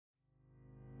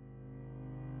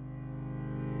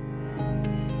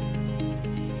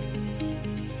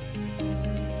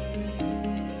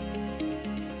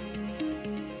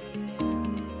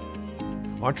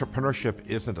Entrepreneurship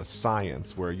isn't a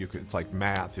science where it's like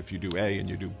math. If you do A and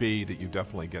you do B, that you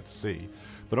definitely get C.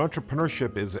 But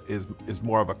entrepreneurship is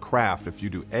more of a craft. If you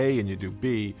do A and you do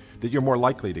B, that you're more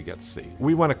likely to get C.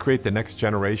 We want to create the next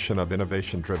generation of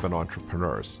innovation-driven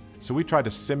entrepreneurs. So we try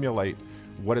to simulate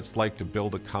what it's like to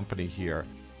build a company here.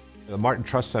 The Martin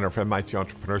Trust Center for MIT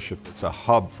Entrepreneurship, it's a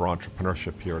hub for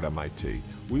entrepreneurship here at MIT.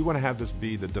 We want to have this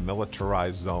be the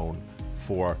demilitarized zone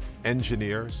for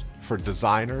engineers, for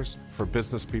designers, for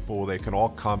business people, where they can all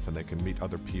come and they can meet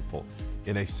other people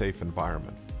in a safe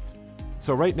environment.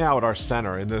 So right now at our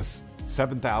center, in this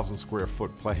 7,000 square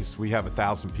foot place, we have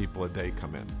 1,000 people a day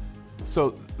come in.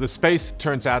 So the space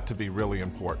turns out to be really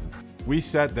important. We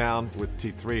sat down with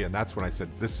T3 and that's when I said,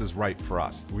 this is right for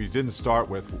us. We didn't start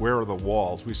with where are the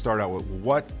walls, we started out with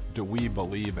what do we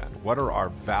believe in? What are our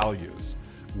values?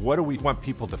 What do we want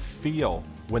people to feel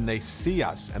when they see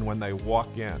us and when they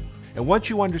walk in? And once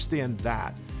you understand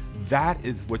that, that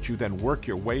is what you then work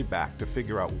your way back to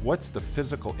figure out what's the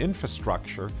physical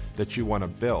infrastructure that you want to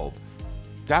build.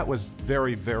 That was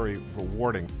very, very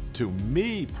rewarding to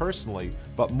me personally,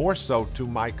 but more so to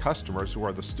my customers who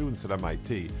are the students at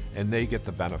MIT, and they get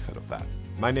the benefit of that.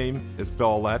 My name is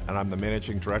Bill Aulet, and I'm the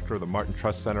Managing Director of the Martin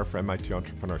Trust Center for MIT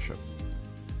Entrepreneurship.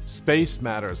 Space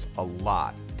matters a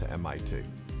lot to MIT.